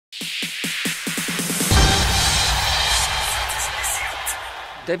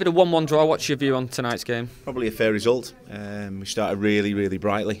David, a 1-1 draw. What's your view on tonight's game? Probably a fair result. We started really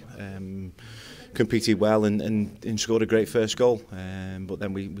brightly, competed well and scored a great first goal. But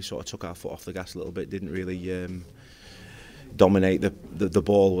then we sort of took our foot off the gas a little bit. Didn't really dominate the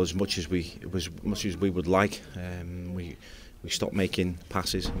ball as much as we would like. We stopped making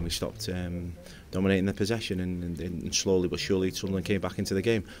passes and we stopped dominating the possession, and slowly but surely Sunderland came back into the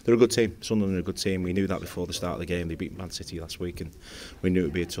game. They're a good team. Sunderland are a good team. We knew that before the start of the game. They beat Man City last week, and we knew it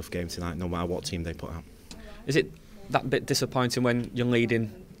would be a tough game tonight, no matter what team they put out. Is it that bit disappointing when you're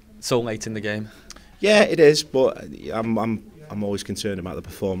leading so late in the game? Yeah, it is, but I'm always concerned about the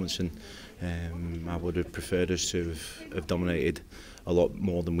performance, and I would have preferred us to have dominated a lot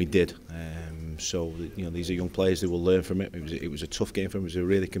more than we did. So these are young players. They will learn from it. It was a tough game for them. It was a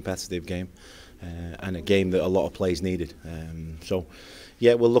really competitive game, and a game that a lot of players needed. So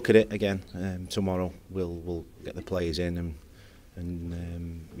yeah, we'll look at it again tomorrow. We'll get the players in,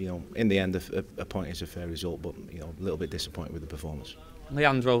 and in the end, a point is a fair result. But a little bit disappointed with the performance.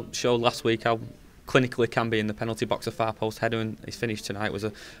 Leandro showed last week how clinically can be in the penalty box, a far post header, and his finish tonight was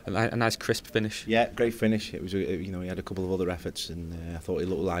a nice crisp finish. Yeah, great finish. It was he had a couple of other efforts, and I thought he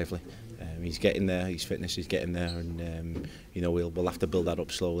looked lively. He's getting there. His fitness is getting there, and we'll have to build that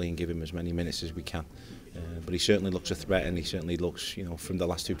up slowly and give him as many minutes as we can. But he certainly looks a threat, and he certainly looks, from the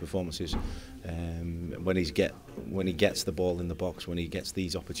last two performances, when he gets the ball in the box, when he gets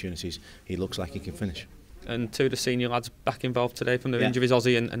these opportunities, he looks like he can finish. And two of the senior lads back involved today from their injuries,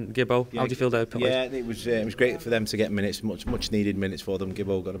 Ozzy and Gibbo. How do you feel they played? Yeah, it was great for them to get minutes, much needed minutes for them.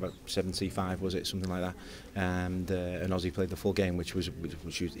 Gibbo got about 75, was it, something like that, and Ozzy played the full game, which was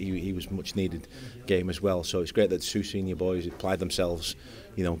much needed game as well. So it's great that the two senior boys applied themselves,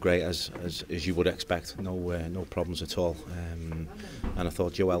 great as you would expect. No problems at all. And I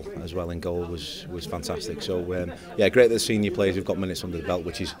thought Joel as well in goal was fantastic. So yeah, great that the senior players have got minutes under the belt,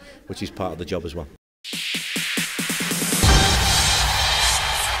 which is part of the job as well.